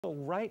So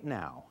right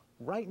now,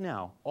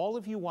 all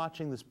of you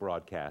watching this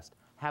broadcast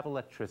have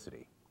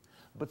electricity.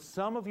 But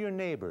some of your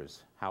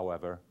neighbors,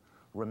 however,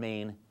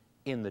 remain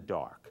in the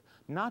dark.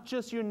 Not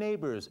just your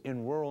neighbors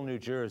in rural New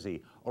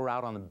Jersey or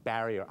out on the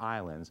barrier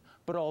islands,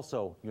 but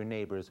also your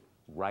neighbors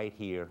right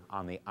here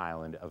on the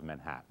island of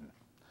Manhattan.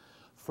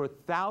 For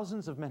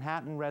thousands of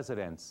Manhattan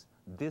residents,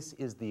 this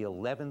is the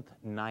 11th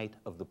night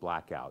of the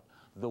blackout.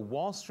 The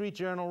Wall Street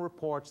Journal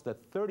reports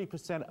that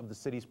 30% of the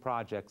city's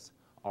projects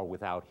are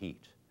without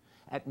heat.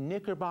 At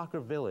Knickerbocker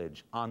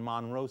Village on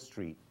Monroe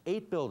Street,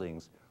 8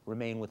 buildings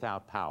remain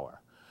without power.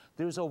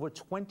 There's over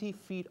 20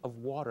 feet of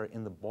water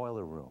in the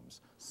boiler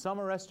rooms. Some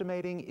are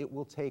estimating it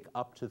will take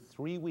up to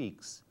 3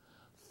 weeks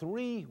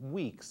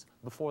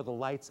before the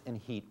lights and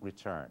heat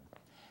return.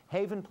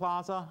 Haven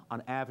Plaza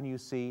on Avenue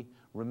C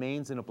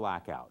remains in a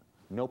blackout.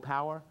 No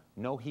power,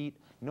 no heat,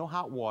 no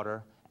hot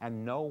water,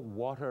 and no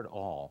water at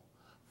all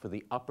for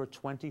the upper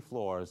 20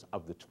 floors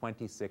of the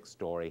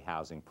 26-story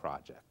housing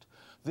project.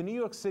 The New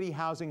York City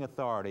Housing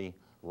Authority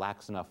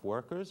lacks enough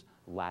workers,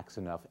 lacks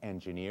enough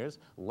engineers,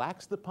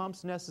 lacks the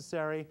pumps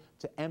necessary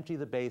to empty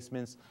the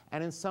basements,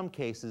 and in some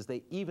cases,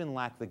 they even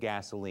lack the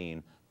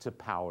gasoline to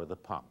power the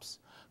pumps.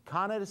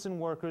 Con Edison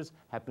workers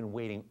have been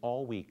waiting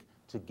all week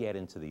to get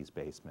into these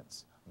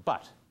basements.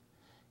 But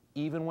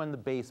even when the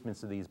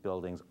basements of these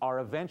buildings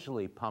are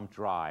eventually pumped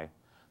dry,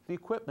 the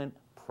equipment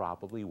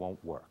probably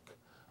won't work.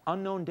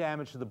 Unknown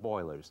damage to the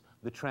boilers,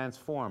 the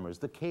transformers,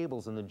 the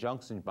cables, and the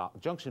junction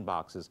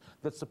boxes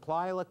that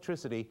supply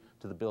electricity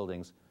to the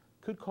buildings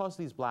could cause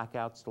these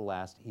blackouts to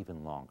last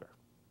even longer.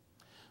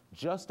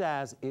 Just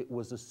as it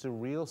was a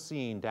surreal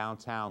scene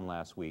downtown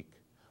last week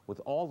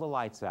with all the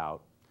lights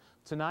out,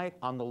 tonight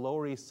on the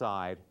Lower East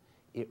Side,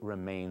 it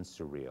remains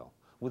surreal.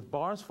 With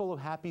bars full of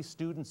happy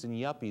students and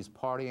yuppies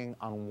partying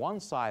on one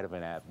side of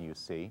an Avenue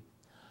C,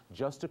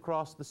 just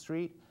across the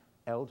street,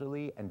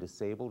 elderly and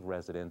disabled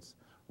residents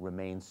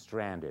remain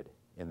stranded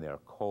in their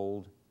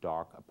cold,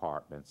 dark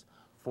apartments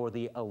for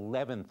the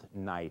 11th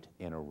night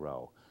in a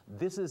row.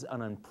 This is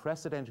an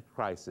unprecedented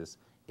crisis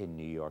in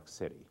New York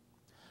City.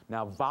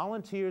 Now,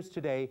 volunteers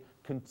today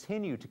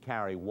continue to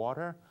carry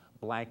water,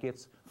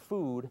 blankets,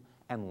 food,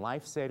 and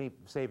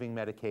life-saving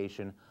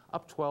medication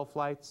up 12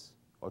 flights,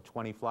 or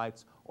 20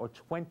 flights, or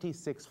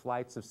 26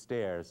 flights of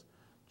stairs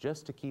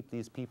just to keep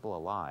these people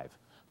alive.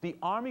 The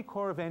Army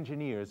Corps of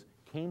Engineers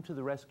came to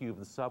the rescue of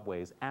the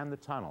subways and the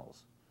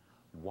tunnels.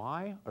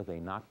 Why are they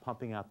not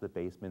pumping out the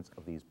basements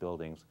of these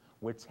buildings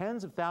where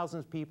tens of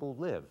thousands of people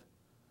live?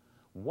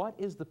 What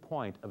is the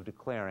point of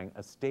declaring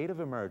a state of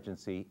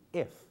emergency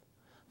if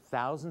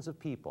thousands of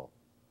people,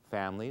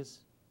 families,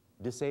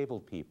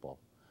 disabled people,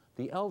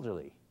 the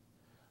elderly,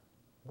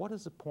 what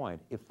is the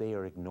point if they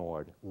are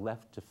ignored,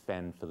 left to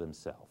fend for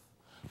themselves?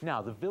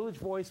 Now, the Village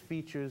Voice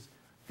featured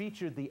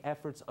the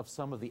efforts of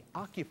some of the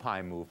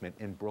Occupy movement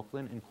in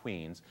Brooklyn and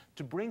Queens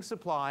to bring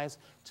supplies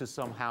to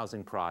some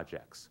housing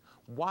projects.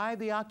 Why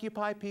the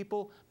Occupy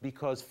people?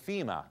 Because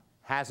FEMA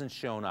hasn't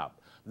shown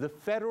up. The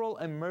Federal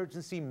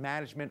Emergency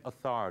Management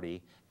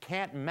Authority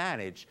can't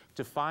manage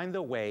to find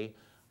their way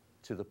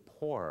to the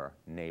poorer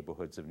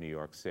neighborhoods of New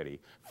York City.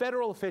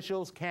 Federal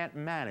officials can't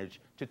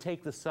manage to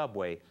take the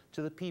subway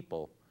to the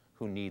people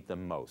who need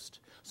them most.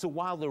 So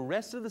while the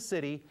rest of the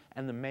city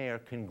and the mayor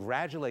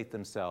congratulate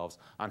themselves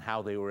on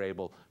how they were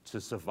able to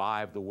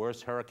survive the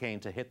worst hurricane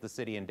to hit the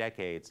city in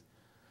decades,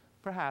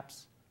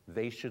 perhaps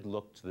they should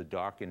look to the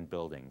darkened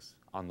buildings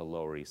on the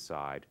Lower East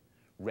Side,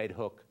 Red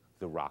Hook,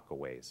 the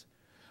ROCKAWAYS.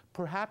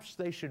 Perhaps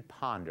they should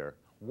ponder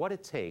what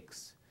it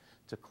takes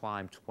to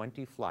climb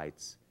 20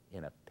 flights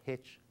in a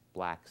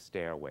pitch-black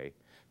stairway,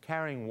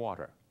 carrying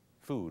water,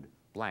 food,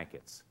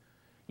 blankets.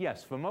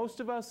 Yes, for most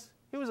of us,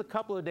 it was a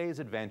couple of days'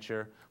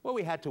 adventure where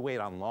we had to wait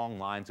on long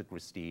lines at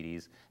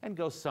GRISTEDE'S and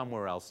go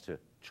somewhere else to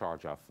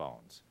charge our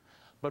phones.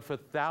 But for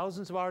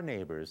thousands of our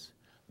neighbors,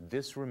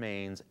 this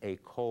remains a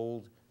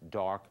cold,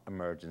 dark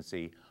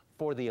emergency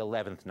for the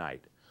 11th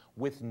night,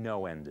 with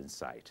no end in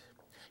sight.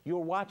 You're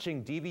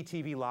watching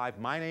DVTV Live.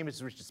 My name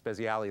is Richard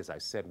Speziali. As I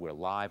said, we're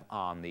live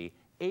on the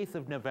 8th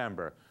of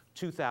November,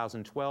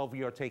 2012.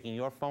 We are taking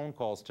your phone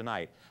calls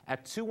tonight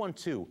at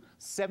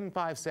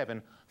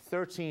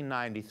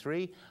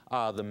 212-757-1393.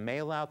 The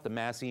mail-out, the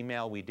mass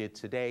email we did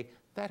today,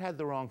 that had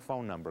the wrong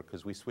phone number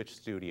because we switched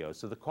studios.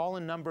 So the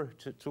call-in number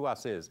to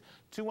us is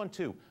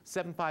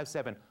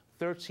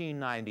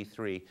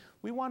 212-757-1393.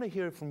 We want to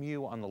hear from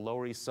you on the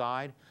Lower East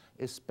Side,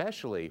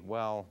 especially,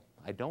 well,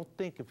 I don't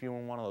think if you're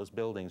in one of those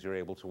buildings you're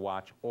able to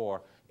watch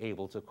or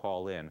able to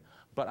call in.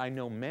 But I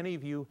know many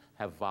of you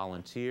have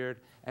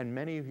volunteered, and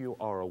many of you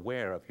are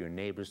aware of your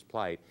neighbor's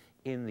plight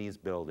in these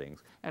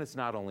buildings. And it's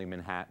not only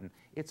Manhattan,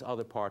 it's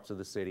other parts of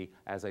the city,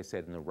 as I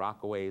said, in the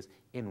Rockaways,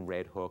 in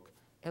Red Hook.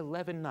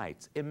 11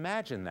 nights.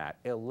 Imagine that,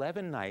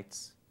 11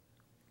 nights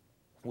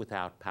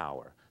without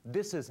power.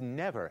 This has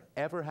never,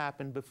 ever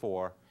happened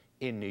before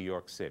in New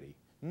York City.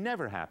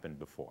 Never happened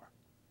before.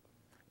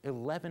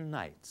 11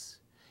 nights.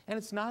 And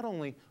it's not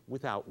only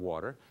without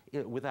water,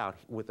 without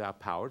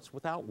power, it's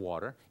without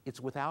water,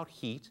 it's without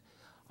heat,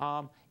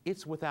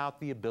 it's without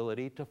the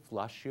ability to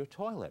flush your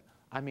toilet.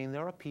 I mean,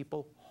 there are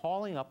people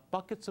hauling up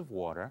buckets of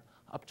water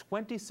up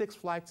 26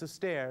 flights of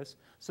stairs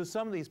so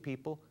some of these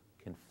people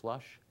can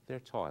flush their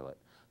toilet.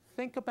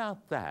 Think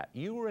about that.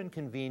 You were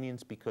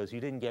inconvenienced because you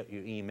didn't get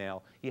your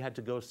email. You had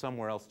to go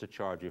somewhere else to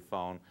charge your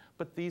phone.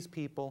 But these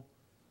people,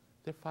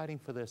 they're fighting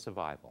for their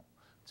survival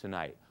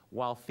tonight.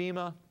 While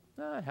FEMA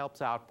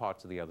helps out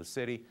parts of the other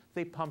city,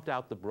 they pumped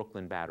out the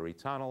Brooklyn Battery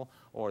Tunnel,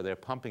 or they're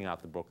pumping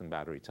out the Brooklyn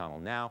Battery Tunnel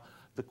now.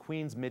 The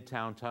Queens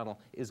Midtown Tunnel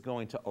is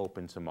going to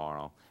open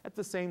tomorrow. At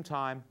the same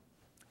time,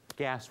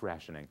 gas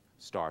rationing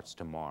starts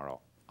tomorrow,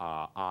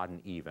 odd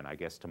and even. I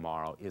guess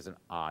tomorrow is an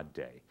odd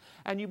day.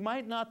 And you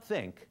might not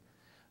think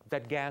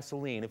that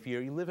gasoline, if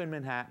you live in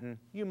Manhattan,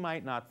 you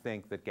might not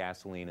think that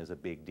gasoline is a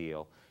big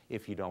deal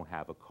if you don't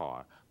have a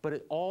car. But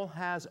it all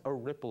has a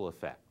ripple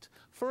effect.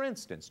 For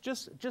instance,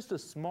 just a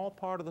small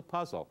part of the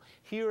puzzle.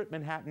 Here at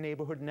Manhattan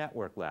Neighborhood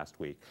Network last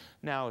week.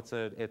 Now,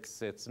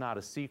 it's not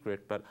a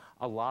secret, but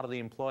a lot of the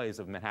employees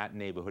of Manhattan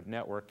Neighborhood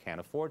Network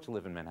can't afford to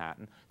live in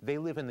Manhattan. They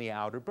live in the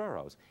outer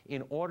boroughs.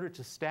 In order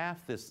to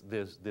staff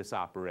this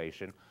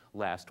operation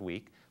last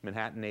week,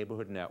 Manhattan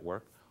Neighborhood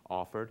Network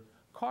offered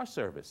car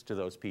service to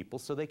those people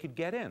so they could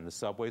get in. The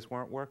subways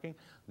weren't working,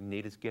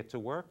 needed to get to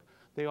work.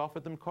 They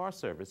offered them car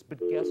service. But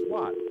guess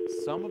what?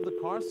 Some of the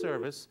car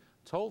services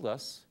told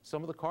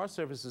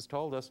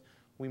us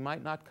we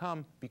might not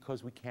come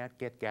because we can't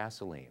get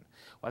gasoline.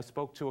 Well, I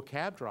spoke to a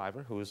cab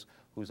driver who's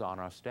on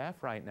our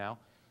staff right now.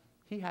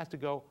 He has to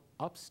go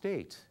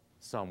upstate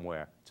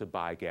somewhere to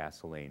buy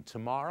gasoline.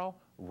 Tomorrow,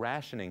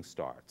 rationing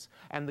starts,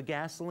 and the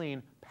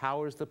gasoline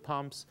powers the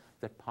pumps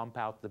that pump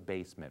out the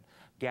basement.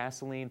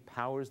 Gasoline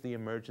powers the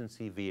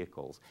emergency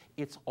vehicles.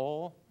 It's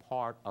all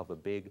part of a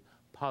big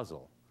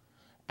puzzle.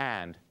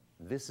 And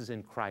this is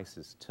in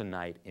crisis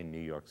tonight in New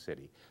York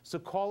City. So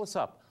call us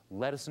up.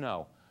 Let us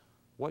know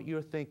what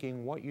you're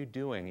thinking, what you're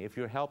doing, if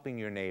you're helping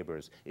your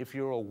neighbors, if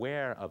you're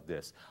aware of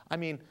this. I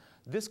mean,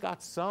 this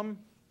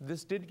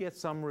did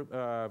get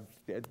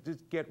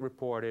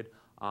reported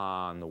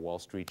on the Wall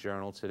Street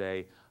Journal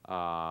today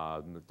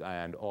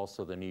and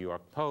also the New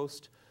York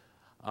Post.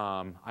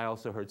 I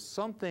also heard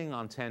something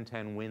on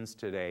 1010 Wins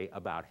today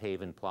about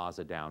Haven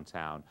Plaza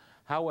downtown.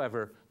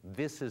 However,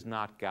 this has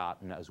not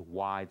gotten as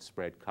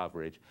widespread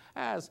coverage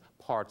as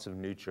parts of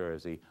New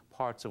Jersey,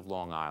 parts of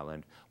Long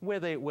Island,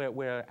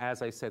 where,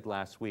 as I said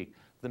last week,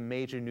 the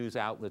major news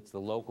outlets, the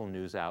local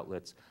news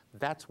outlets,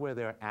 that's where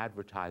their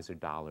advertiser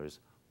dollars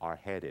are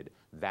headed.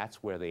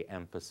 That's where they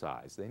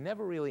emphasize. They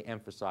never really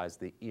emphasize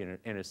the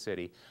inner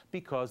city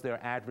because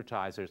their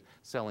advertisers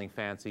selling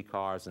fancy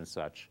cars and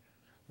such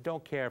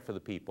don't care for the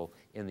people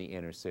in the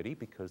inner city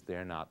because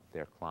they're not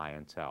their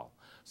clientele.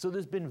 So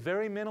there's been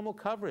very minimal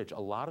coverage. A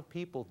lot of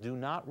people do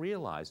not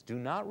realize.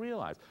 I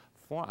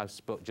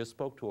just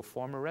spoke to a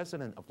former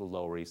resident of the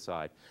Lower East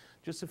Side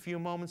just a few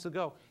moments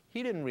ago.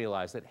 He didn't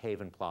realize that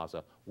Haven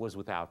Plaza was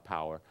without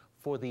power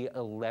for the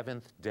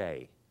 11th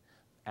day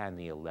and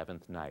the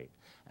 11th night.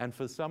 And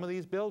for some of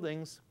these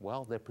buildings,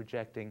 well, they're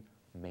projecting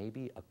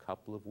maybe a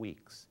couple of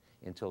weeks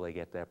until they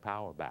get their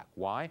power back.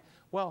 Why?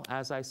 Well,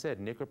 as I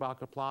said,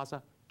 Knickerbocker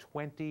Plaza,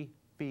 20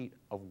 feet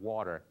of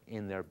water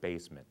in their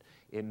basement.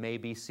 It may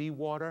be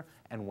seawater,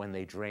 and when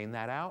they drain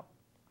that out,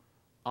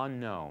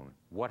 unknown.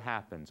 What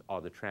happens?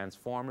 Are the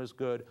transformers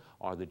good?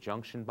 Are the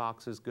junction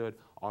boxes good?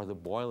 Are the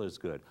boilers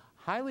good?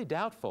 Highly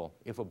doubtful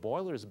if a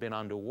boiler's been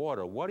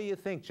underwater. What do you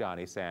think,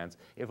 Johnny Sands?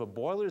 If a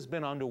boiler's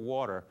been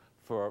underwater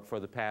for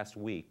the past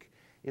week,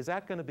 is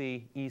that going to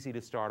be easy to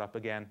start up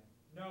again?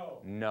 No.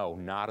 No,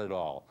 not at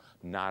all.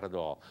 Not at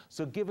all.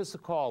 So give us a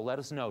call. Let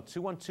us know.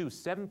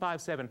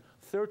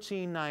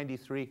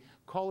 212-757-1393.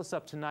 Call us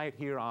up tonight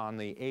here on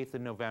the 8th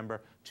of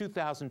November,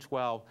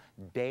 2012,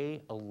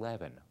 day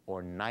 11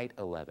 or night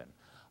 11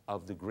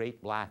 of the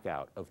Great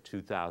Blackout of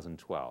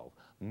 2012.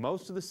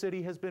 Most of the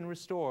city has been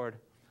restored,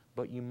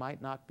 but you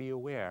might not be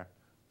aware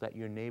that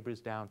your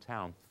neighbors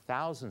downtown,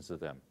 thousands of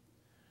them,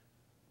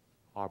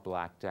 are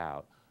blacked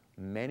out.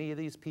 Many of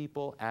these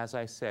people, as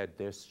I said,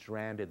 they're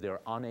stranded.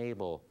 They're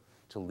unable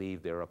to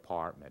leave their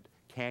apartment,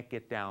 can't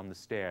get down the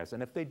stairs.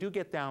 And if they do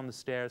get down the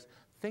stairs,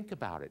 think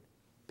about it.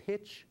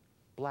 Pitch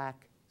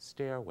black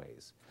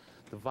stairways.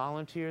 The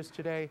volunteers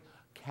today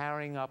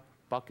carrying up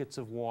buckets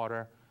of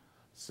water,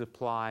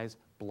 supplies,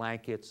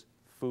 blankets,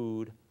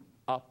 food,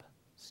 up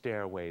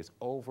stairways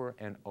over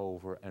and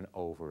over and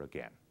over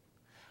again.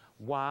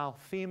 While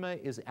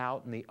FEMA is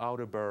out in the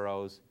outer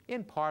boroughs,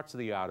 in parts of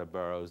the outer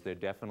boroughs, they're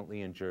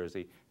definitely in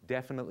Jersey,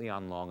 definitely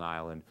on Long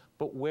Island,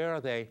 but where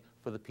are they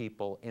for the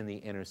people in the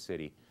inner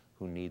city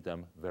who need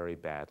them very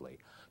badly?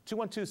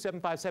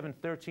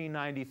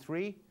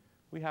 212-757-1393.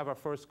 We have our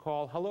first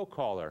call. Hello,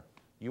 caller.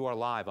 You are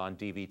live on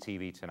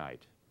DVTV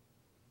tonight.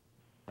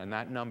 And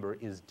that number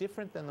is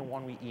different than the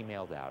one we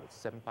emailed out. It's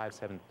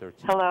 757-1393.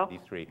 Hello.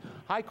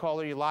 Hi,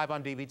 caller. You're live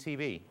on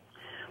DVTV.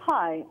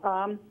 Hi.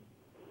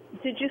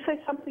 Did you say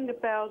something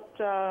about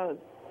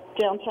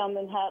downtown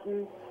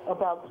Manhattan,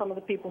 about some of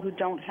the people who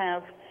don't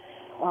have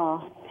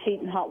heat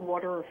and hot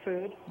water or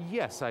food?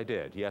 Yes, I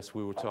did. Yes,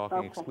 we were talking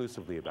Okay.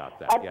 exclusively about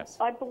that. Yes.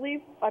 I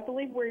believe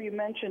where you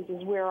mentioned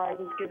is where I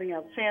was giving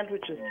out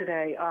sandwiches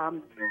today.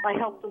 I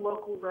helped a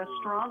local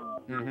restaurant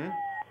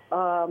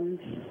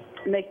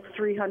make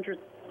 300,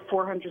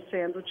 400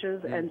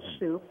 sandwiches and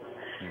soup,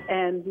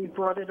 and we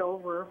brought it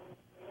over.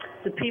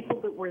 The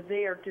people that were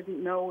there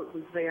didn't know it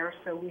was there,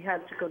 so we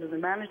had to go to the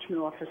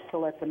management office to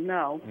let them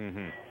know.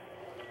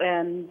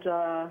 And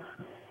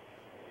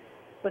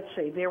let's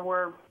see, there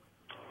were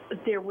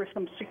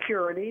some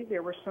security,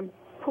 there were some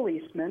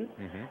policemen,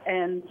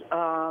 and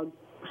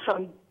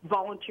some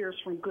volunteers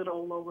from good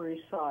old Lower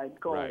East Side,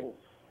 Goals.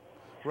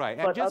 Right.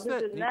 And But just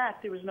other than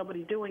that, there was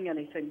nobody doing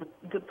anything. But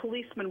the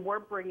policemen were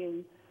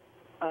bringing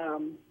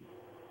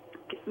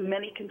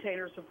many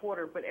containers of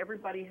water, but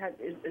everybody had,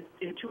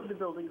 in two of the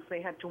buildings,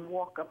 they had to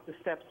walk up the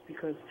steps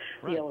because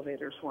the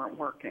elevators weren't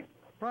working.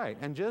 Right,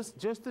 and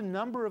just the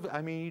number of,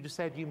 I mean, you just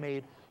said you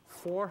made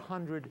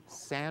 400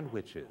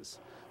 sandwiches.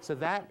 So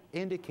that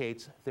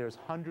indicates there's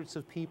hundreds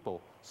of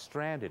people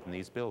stranded in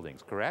these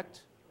buildings,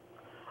 correct?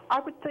 I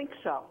would think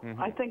so.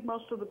 I think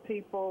most of the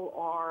people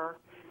are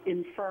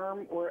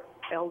infirm or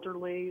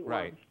elderly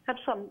or have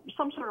some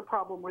sort of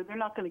problem where they're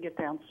not going to get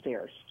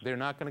downstairs. They're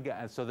not going to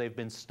get, so they've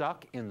been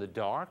stuck in the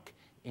dark,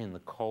 in the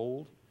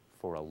cold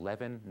for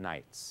 11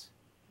 nights.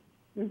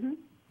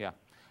 Yeah,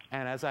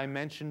 and as I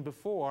mentioned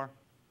before,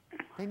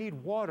 they need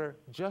water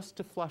just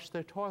to flush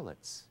their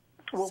toilets.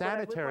 Well,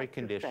 sanitary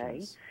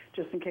conditions. Say,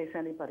 just in case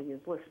anybody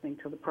is listening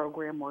to the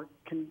program or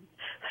can,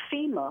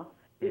 FEMA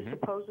is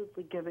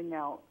supposedly giving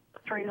out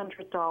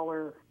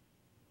 $300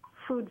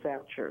 food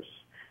vouchers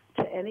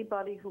to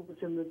anybody who was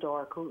in the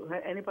dark,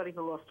 anybody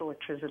who lost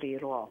electricity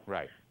at all.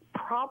 Right.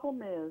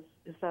 Problem is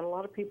that a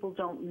lot of people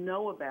don't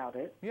know about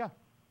it. Yeah.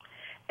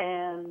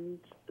 And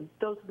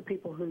those are the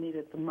people who need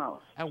it the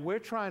most. And we're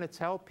trying to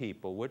tell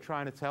people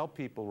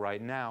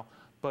right now,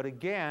 but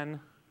again,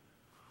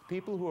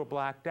 people who are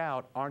blacked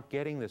out aren't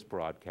getting this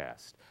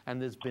broadcast.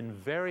 And there's been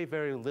very,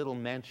 very little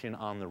mention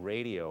on the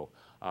radio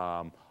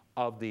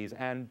of these.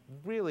 And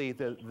really,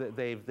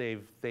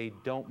 they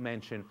don't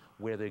mention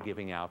where they're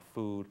giving out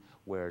food,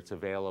 where it's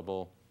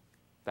available,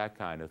 that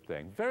kind of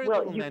thing. Very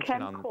little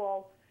mention on...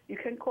 You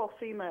can call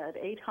FEMA at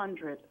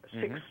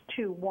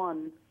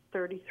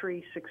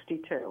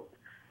 800-621-3362.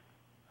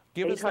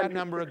 Give us that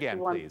number again,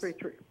 please.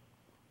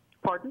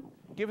 Pardon?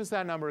 Give us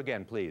that number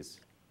again, please.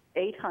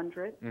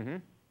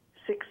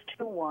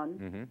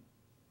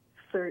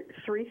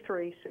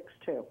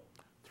 800-621-3362.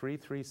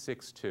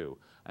 3362,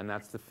 and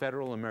that's the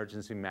Federal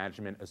Emergency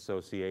Management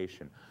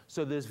Association.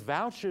 So there's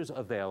vouchers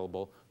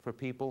available for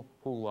people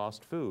who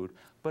lost food.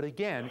 But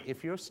again,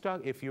 if you're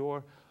stuck, if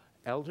you're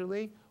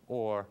elderly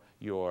or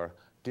you're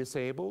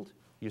disabled,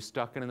 you're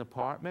stuck in an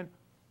apartment,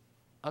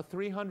 a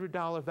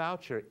 $300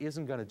 voucher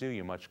isn't going to do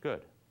you much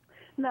good.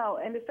 No,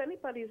 and if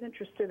anybody is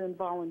interested in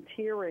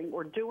volunteering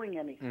or doing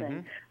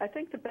anything, I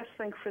think the best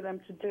thing for them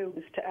to do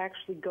is to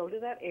actually go to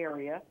that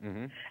area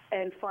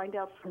and find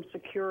out from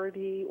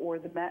security or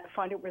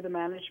find out where the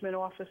management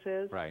office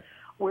is,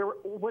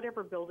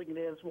 whatever building it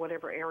is,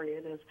 whatever area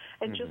it is,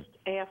 and just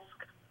ask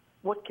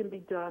what can be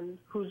done,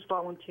 who's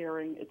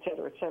volunteering, et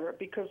cetera,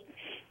 because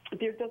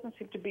there doesn't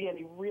seem to be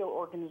any real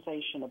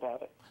organization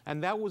about it.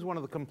 And that was one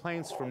of the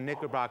complaints from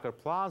Knickerbocker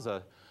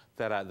Plaza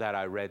that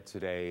I read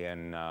today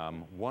in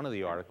one of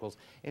the articles.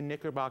 In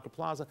Knickerbocker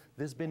Plaza,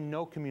 there's been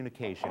no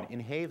communication. In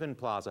Haven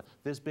Plaza,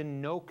 there's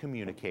been no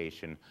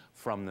communication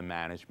from the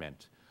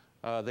management.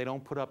 They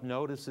don't put up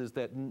notices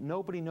that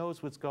nobody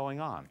knows what's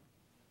going on.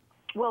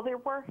 Well, there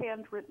were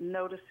handwritten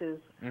notices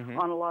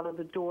on a lot of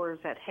the doors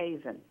at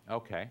Haven.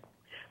 Okay.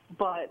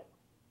 But,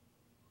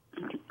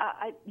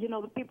 you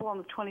know, the people on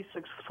the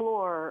 26th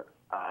floor,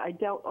 I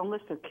doubt,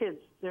 unless they're kids,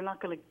 they're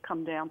not going to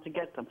come down to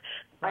get them.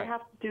 I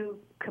have to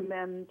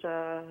commend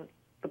the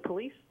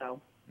police,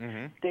 though.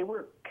 They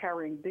were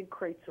carrying big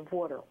crates of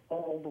water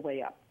all the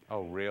way up.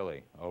 Oh,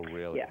 really? Oh,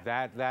 really?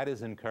 Yeah. That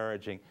is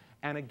encouraging.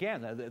 And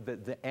again,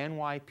 the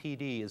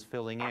NYPD is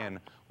filling in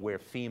where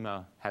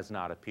FEMA has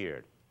not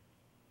appeared.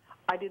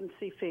 I didn't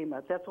see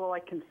FEMA. That's all I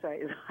can say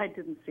is I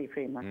didn't see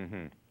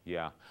FEMA.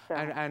 Yeah. So.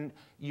 And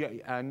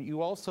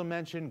you also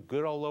mentioned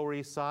good old Lower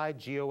East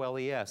Side,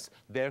 GOLES.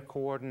 They're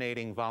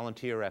coordinating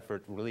volunteer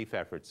relief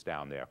efforts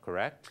down there,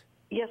 correct?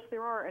 Yes,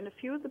 there are. And a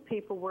few of the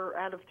people were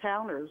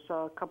out-of-towners.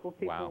 A couple of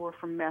people were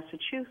from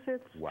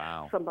Massachusetts.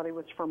 Wow. Somebody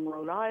was from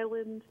Rhode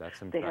Island.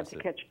 That's impressive. They had to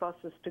catch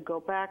buses to go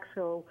back.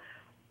 So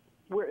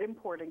we're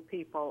importing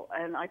people.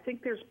 And I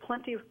think there's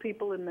plenty of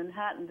people in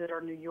Manhattan that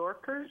are New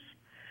Yorkers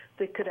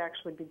that could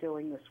actually be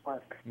doing this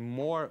work.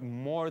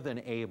 More than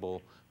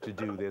able to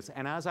do this.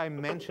 And as I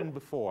mentioned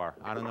before,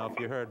 I don't know if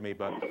you heard me,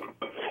 but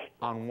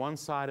on one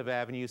side of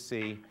Avenue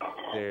C,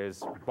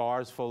 there's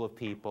bars full of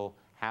people,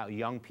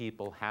 young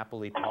people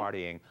happily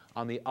partying.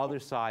 On the other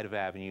side of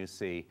Avenue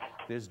C,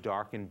 there's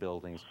darkened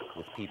buildings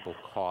with people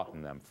caught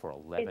in them for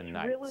 11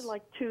 nights. It's really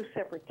like two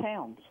separate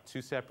towns.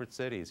 Two separate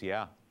cities,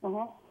 yeah.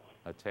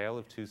 A tale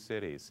of two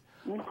cities.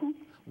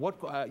 What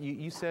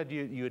you said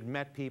you had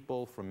met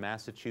people from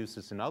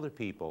Massachusetts and other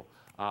people.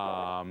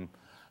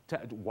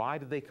 Why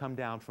did they come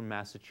down from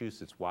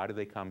Massachusetts? Why did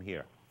they come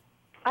here?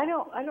 I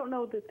don't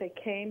know that they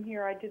came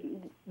here. I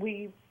didn't.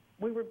 We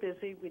were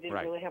busy. We didn't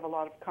really have a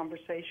lot of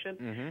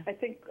conversation. I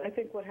think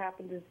what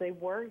happened is they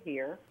were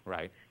here.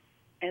 Right.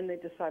 And they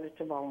decided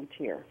to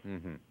volunteer.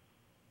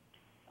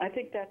 I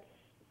think that's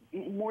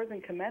more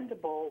than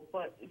commendable,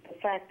 but the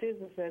fact is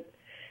that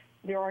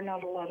there are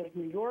not a lot of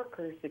New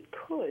Yorkers that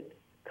could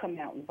come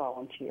out and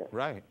volunteer.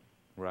 Right,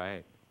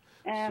 right.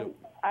 And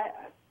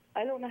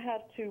I don't know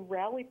how to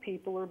rally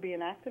people or be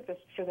an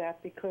activist for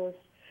that because,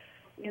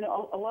 you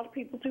know, a lot of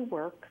people do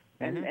work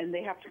and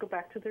they have to go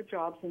back to their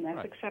jobs, and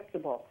that's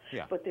acceptable.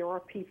 Yeah. But there are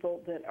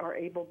people that are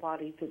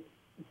able-bodied that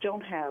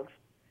don't have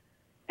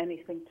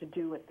anything to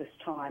do at this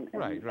time.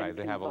 Right.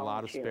 They have a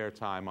lot of spare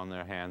time on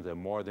their hands. They're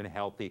more than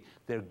healthy.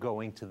 They're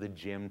going to the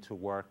gym to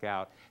work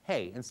out.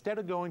 Hey, instead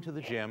of going to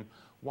the gym,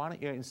 why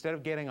don't you, instead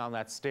of getting on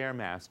that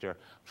Stairmaster,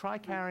 try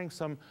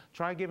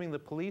giving the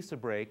police a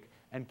break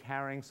and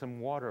carrying some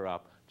water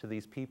up to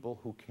these people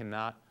who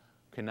cannot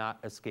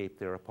escape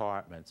their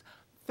apartments.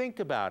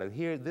 Think about it.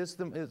 Here, this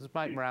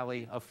might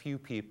rally a few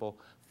people.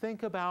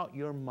 Think about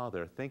your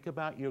mother. Think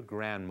about your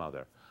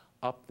grandmother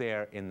up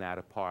there in that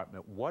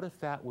apartment. What if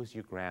that was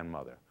your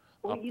grandmother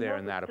up there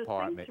in that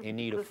apartment in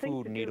need of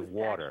food, in need of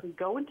water?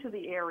 Go into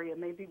the area,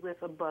 maybe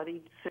with a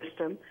buddy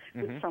system,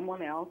 with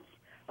someone else,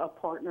 a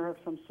partner of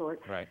some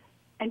sort,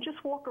 and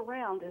just walk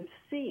around and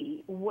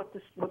see what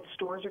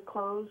stores are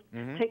closed,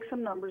 take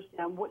some numbers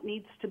down, what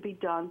needs to be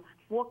done,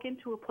 walk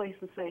into a place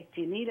and say, do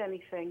you need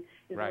anything?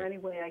 Is there any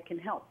way I can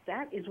help?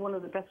 That is one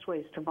of the best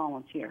ways to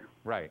volunteer,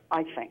 I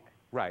think.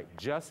 Right.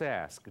 Just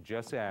ask,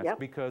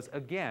 because,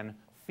 again,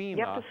 FEMA,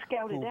 you have to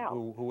scout it out.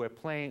 who we're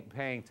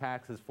paying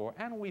taxes for,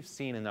 and we've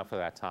seen enough of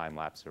that time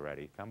lapse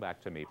already. Come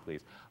back to me,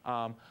 please.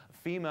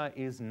 FEMA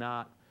is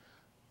not,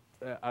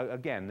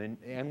 again, the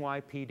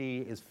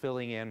NYPD is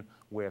filling in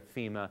where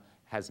FEMA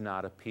has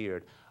not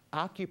appeared.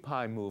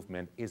 Occupy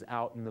movement is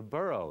out in the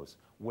boroughs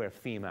where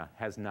FEMA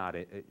has not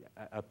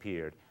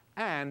appeared.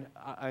 And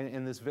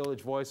in this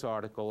Village Voice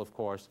article, of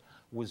course,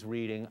 was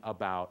reading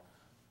about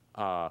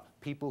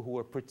people who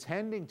are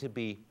pretending to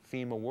be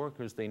FEMA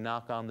workers. They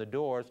knock on the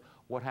doors.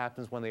 What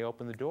happens when they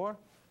open the door?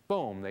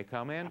 Boom, they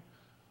come in,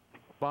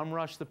 bum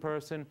rush the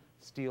person,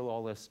 steal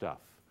all their stuff.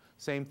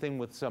 Same thing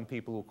with some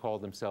people who call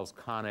themselves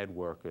Con Ed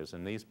workers,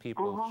 and these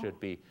people should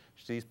be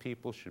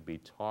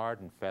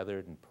tarred and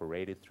feathered and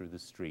paraded through the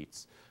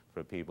streets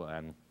for people.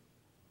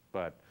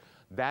 But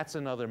that's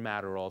another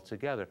matter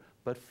altogether.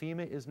 But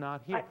FEMA is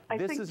not here.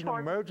 This is an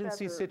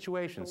emergency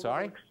situation.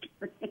 Sorry?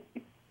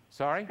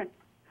 Sorry?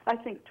 I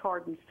think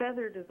tarred and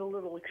feathered is a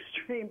little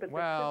extreme, but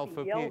they should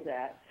be yelled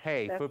at.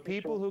 Hey, for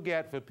people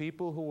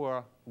who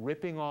are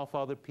ripping off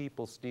other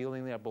people,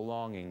 stealing their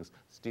belongings,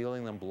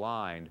 stealing them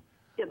blind,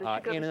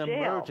 in an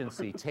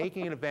emergency,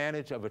 taking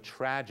advantage of a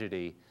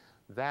tragedy,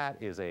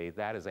 that is a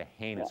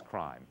heinous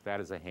crime.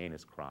 That is a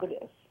heinous crime. It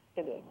is.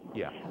 It is.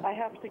 Yeah. I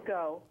have to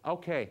go.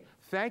 Okay.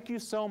 Thank you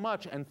so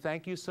much, and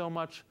thank you so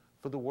much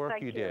for the work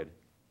you did.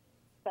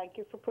 Thank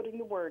you for putting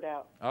the word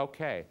out.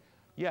 Okay.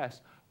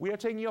 Yes. We are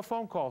taking your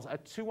phone calls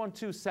at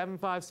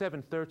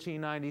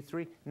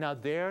 212-757-1393. Now,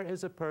 there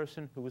is a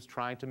person who is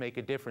trying to make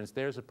a difference.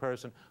 There's a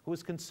person who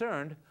is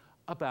concerned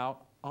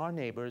about our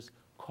neighbors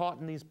caught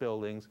in these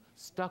buildings,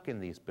 stuck in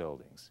these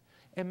buildings.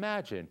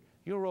 Imagine,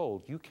 you're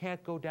old, you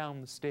can't go down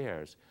the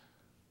stairs.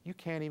 You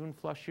can't even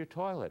flush your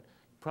toilet.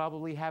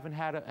 Probably haven't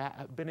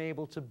been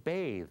able to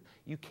bathe.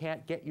 You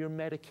can't get your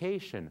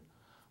medication.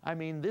 I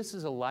mean, this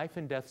is a life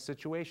and death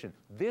situation.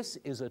 This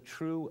is a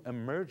true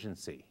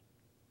emergency.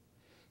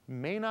 You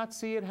may not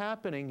see it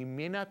happening. You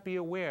may not be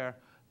aware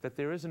that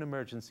there is an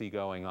emergency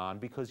going on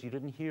because you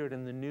didn't hear it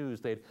in the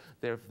news. They're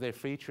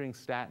featuring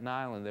Staten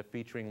Island. They're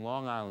featuring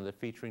Long Island. They're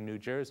featuring New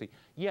Jersey.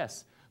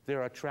 Yes,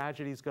 there are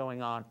tragedies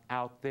going on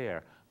out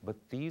there, but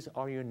these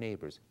are your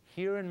neighbors.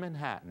 Here in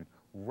Manhattan,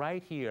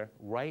 right here,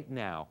 right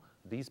now,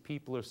 these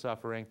people are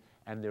suffering,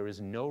 and there is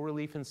no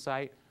relief in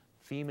sight.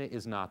 FEMA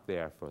is not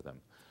there for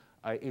them.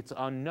 It's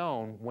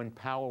unknown when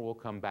power will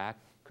come back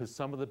because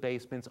some of the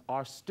basements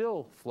are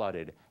still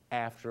flooded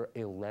after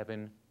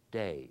 11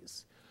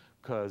 days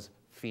because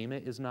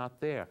FEMA is not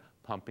there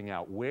pumping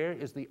out. Where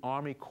is the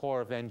Army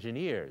Corps of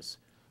Engineers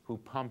who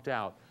pumped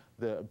out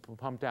the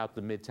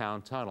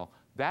Midtown Tunnel?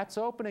 That's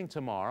opening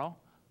tomorrow,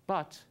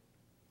 but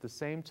at the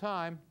same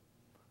time,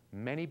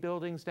 many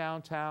buildings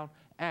downtown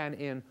and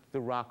in the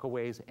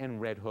Rockaways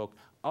and Red Hook,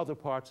 other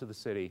parts of the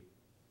city,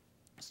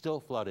 still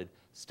flooded,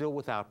 still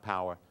without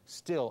power,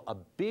 still a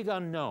big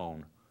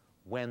unknown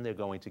when they're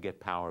going to get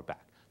power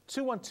back.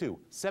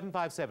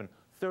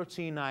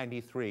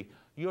 212-757-1393,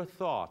 your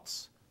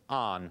thoughts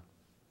on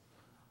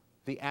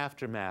the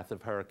aftermath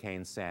of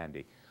Hurricane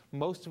Sandy.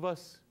 Most of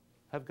us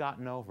have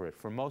gotten over it.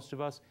 For most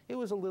of us, it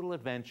was a little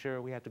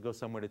adventure. We had to go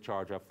somewhere to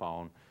charge our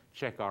phone,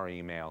 check our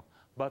email.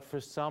 But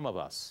for some of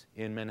us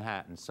in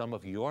Manhattan, some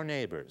of your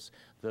neighbors,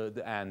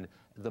 and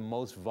the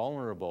most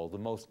vulnerable, the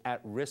most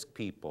at-risk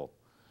people,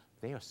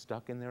 they are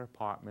stuck in their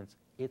apartments.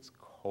 It's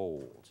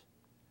cold.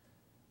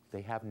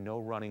 They have no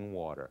running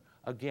water.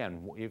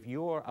 Again, if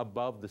you're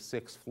above the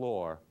 6th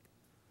floor,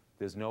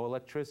 there's no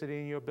electricity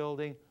in your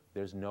building,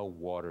 there's no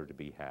water to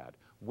be had.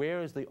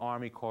 Where is the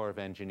Army Corps of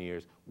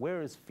Engineers?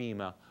 Where is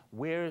FEMA?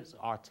 Where's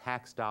our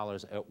tax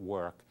dollars at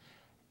work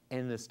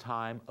in this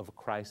time of a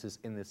crisis,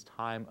 in this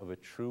time of a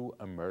true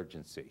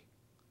emergency?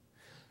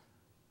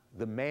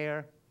 The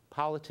mayor,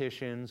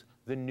 politicians,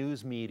 the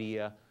news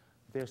media,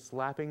 they're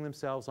slapping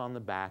themselves on the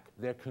back.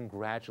 They're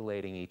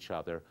congratulating each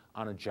other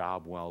on a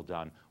job well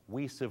done.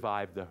 We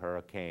survived the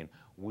hurricane.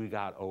 We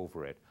got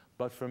over it.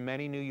 But for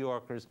many New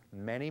Yorkers,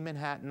 many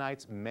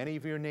Manhattanites, many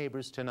of your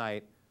neighbors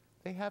tonight,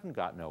 they haven't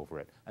gotten over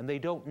it. And they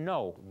don't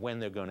know when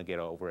they're going to get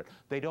over it.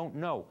 They don't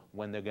know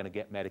when they're going to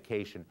get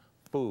medication,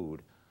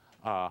 food,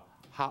 hot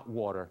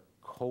water,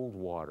 cold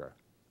water.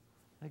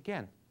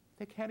 Again,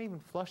 they can't even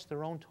flush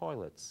their own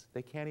toilets.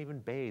 They can't even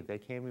bathe. They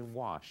can't even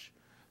wash.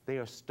 They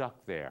are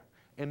stuck there.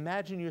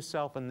 Imagine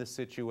yourself in this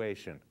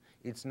situation.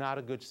 It's not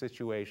a good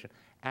situation,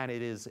 and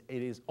it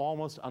is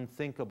almost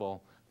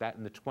unthinkable that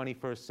in the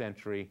 21st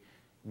century,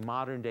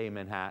 modern-day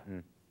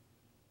Manhattan,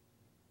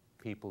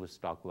 people are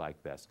stuck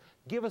like this.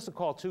 Give us a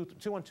call,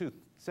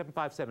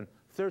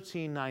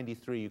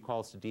 212-757-1393. You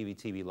call us to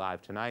DVTV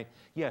Live tonight.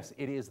 Yes,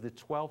 it is the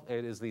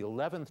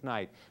 11th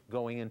night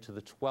going into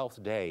the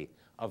 12th day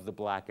of the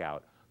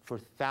blackout for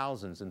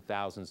thousands and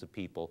thousands of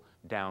people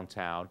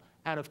downtown,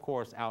 and of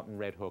course out in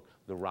Red Hook,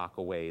 the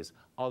Rockaways,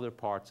 other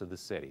parts of the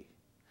city.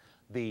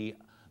 The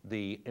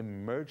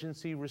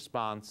emergency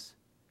response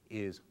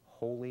is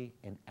wholly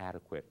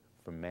inadequate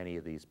for many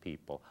of these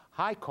people.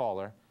 Hi,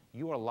 caller.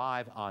 You are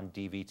live on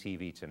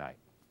DVTV tonight.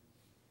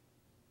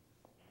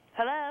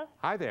 Hello.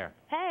 Hi there.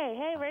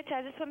 Hey, Rich.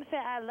 I just want to say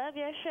I love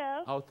your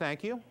show. Oh,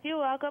 thank you. You're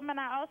welcome. And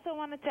I also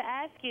wanted to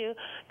ask you,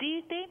 do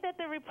you think that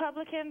the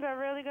Republicans are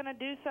really going to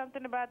do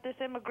something about this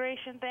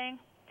immigration thing?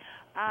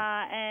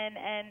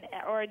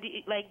 Or do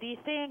you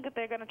think that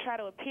they're going to try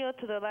to appeal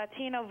to the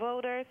Latino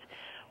voters?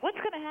 What's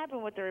going to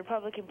happen with the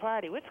Republican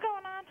Party? What's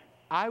going on?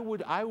 I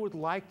would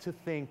like to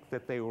think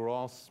that they were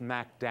all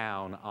smacked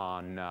down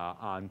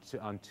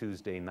on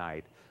Tuesday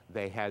night.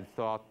 They had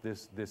thought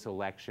this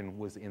election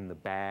was in the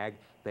bag.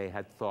 They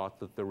had thought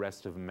that the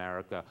rest of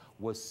America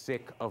was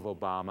sick of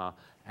Obama,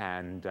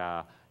 and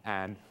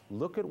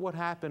look at what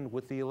happened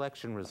with the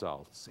election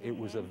results. It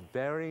was a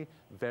very,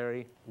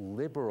 very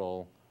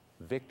liberal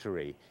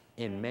victory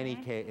in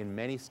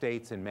many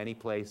states, in many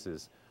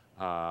places.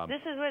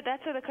 That's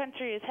where the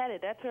country is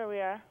headed. That's where we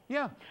are.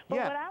 Yeah. But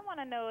what I want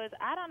to know is,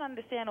 I don't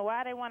understand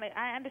why they want to.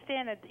 I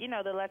understand that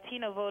the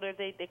Latino voters,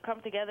 they come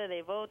together,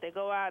 they vote, they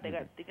go out, they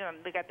got the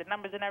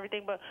numbers and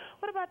everything. But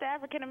what about the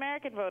African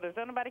American voters?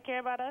 Don't nobody care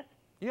about us?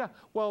 Yeah.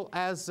 Well,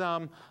 as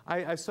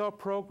I saw a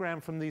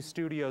program from these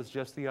studios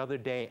just the other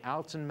day,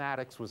 Alton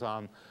Maddox was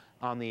on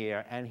the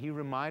air, and he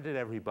reminded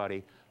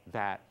everybody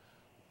that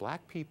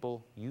black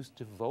people used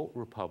to vote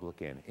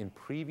Republican. In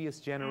previous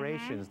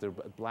generations, the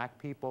black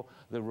people,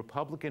 the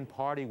Republican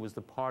Party was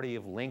the party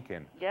of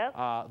Lincoln. Yep.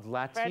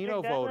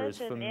 Latino voters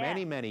for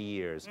many, many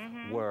years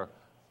were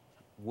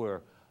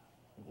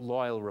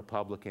loyal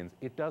Republicans.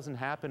 It doesn't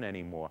happen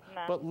anymore.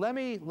 No. But let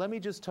me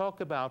just talk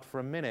about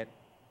for a minute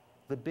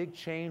the big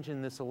change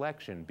in this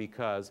election,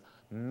 because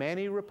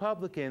many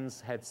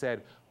Republicans had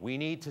said, we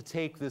need to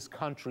take this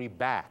country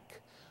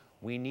back.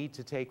 We need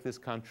to take this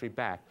country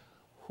back.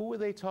 Who were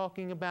they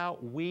talking about?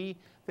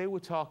 They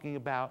were talking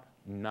about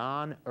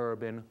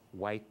non-urban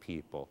white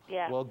people.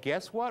 Yeah. Well,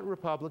 guess what,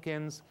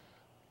 Republicans?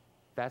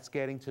 That's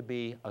getting to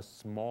be a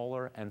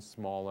smaller and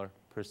smaller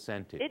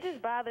percentage. It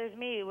just bothers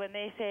me when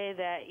they say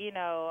that,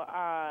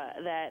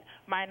 that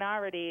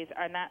minorities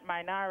are not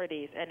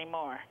minorities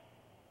anymore.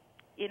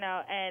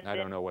 And I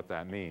don't know what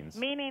that means.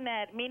 Meaning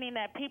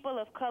that people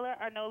of color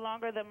are no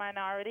longer the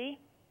minority.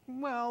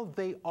 Well,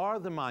 they are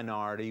the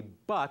minority,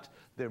 but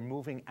they're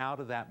moving out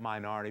of that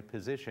minority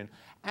position.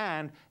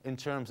 And in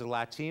terms of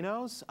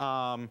Latinos,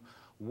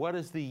 what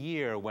is the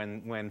year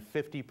when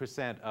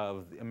 50%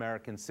 of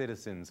American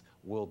citizens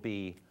will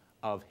be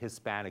of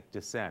Hispanic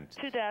descent?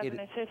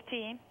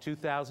 2015.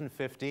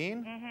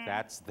 2015?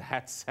 That's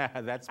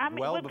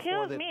what before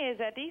kills me is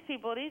that these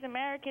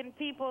American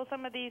people,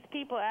 some of these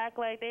people act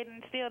like they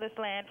didn't steal this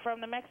land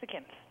from the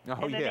Mexicans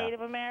and the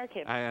Native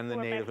Americans. And the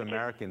Native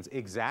Americans.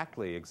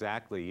 Exactly,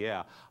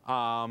 yeah.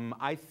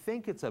 I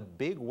think it's a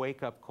big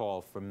wake-up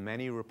call for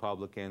many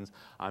Republicans.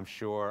 I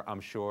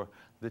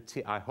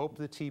hope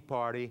the Tea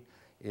Party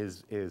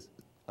is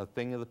a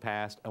thing of the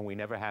past, and we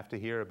never have to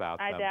hear about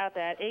them. I doubt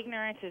that.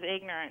 Ignorance is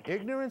ignorance.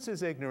 Ignorance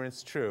is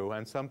ignorance, true,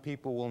 and some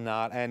people will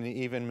not. And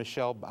even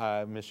Michelle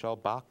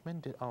Bachmann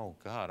did. Oh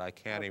God, I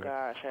can't even. Oh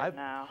gosh, I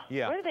know.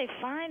 Yeah. Where do they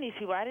find these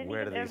people? Are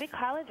they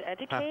college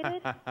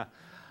educated?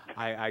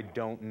 I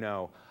don't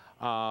know.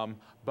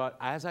 But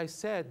as I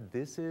said,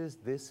 this is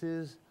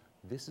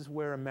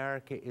where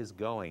America is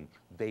going.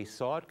 They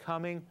saw it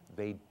coming.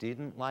 They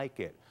didn't like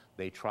it.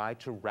 They tried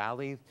to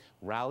rally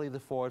the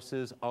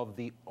forces of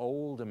the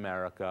old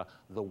America,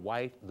 the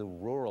white, the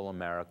rural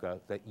America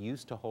that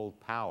used to hold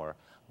power.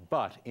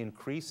 But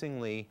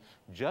increasingly,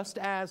 just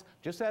as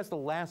the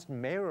last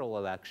mayoral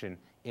election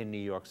in New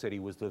York City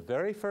was the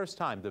very first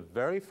time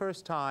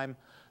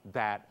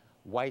that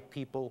white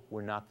people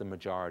were not the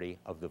majority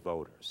of the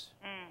voters.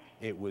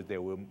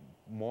 There were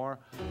more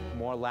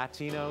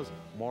Latinos,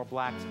 more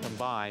blacks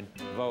combined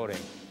voting.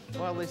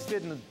 Well, they still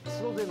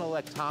didn't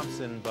elect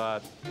Thompson,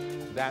 but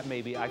that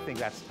I think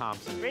that's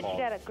Thompson's Rich fault.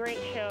 got a great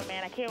show,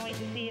 man. I can't wait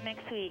to see you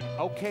next week.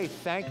 Okay,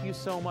 thank you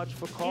so much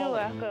for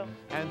calling. You're welcome.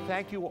 And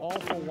thank you all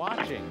for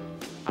watching.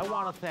 I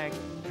want to thank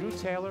Drew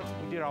Taylor,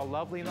 who did our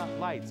lovely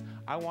lights.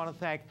 I want to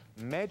thank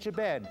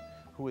Medjabed,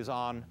 who is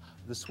on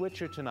the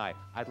switcher tonight.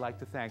 I'd like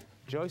to thank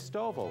Joy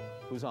Stovall,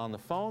 who's on the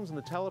phones and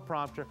the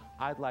teleprompter.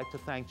 I'd like to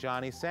thank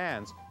Johnny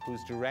Sands,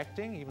 who's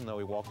directing, even though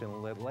he walked in a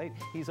little late.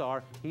 He's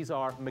our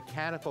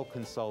mechanical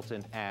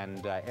consultant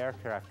and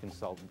aircraft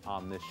consultant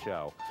on this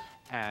show.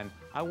 And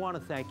I want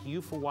to thank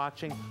you for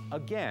watching.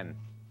 Again,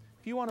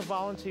 if you want to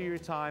volunteer your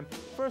time,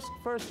 first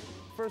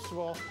of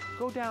all,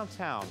 go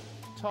downtown,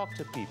 talk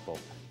to people.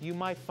 You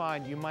might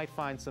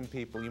find some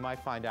people. You might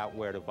find out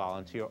where to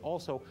volunteer.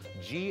 Also,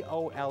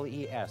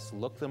 GOLES.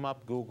 Look them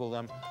up, Google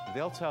them.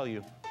 They'll tell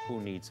you who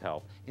needs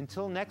help.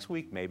 Until next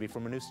week, maybe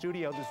from a new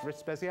studio, this is Rich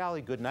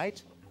Speziale. Good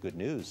night. Good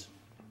news.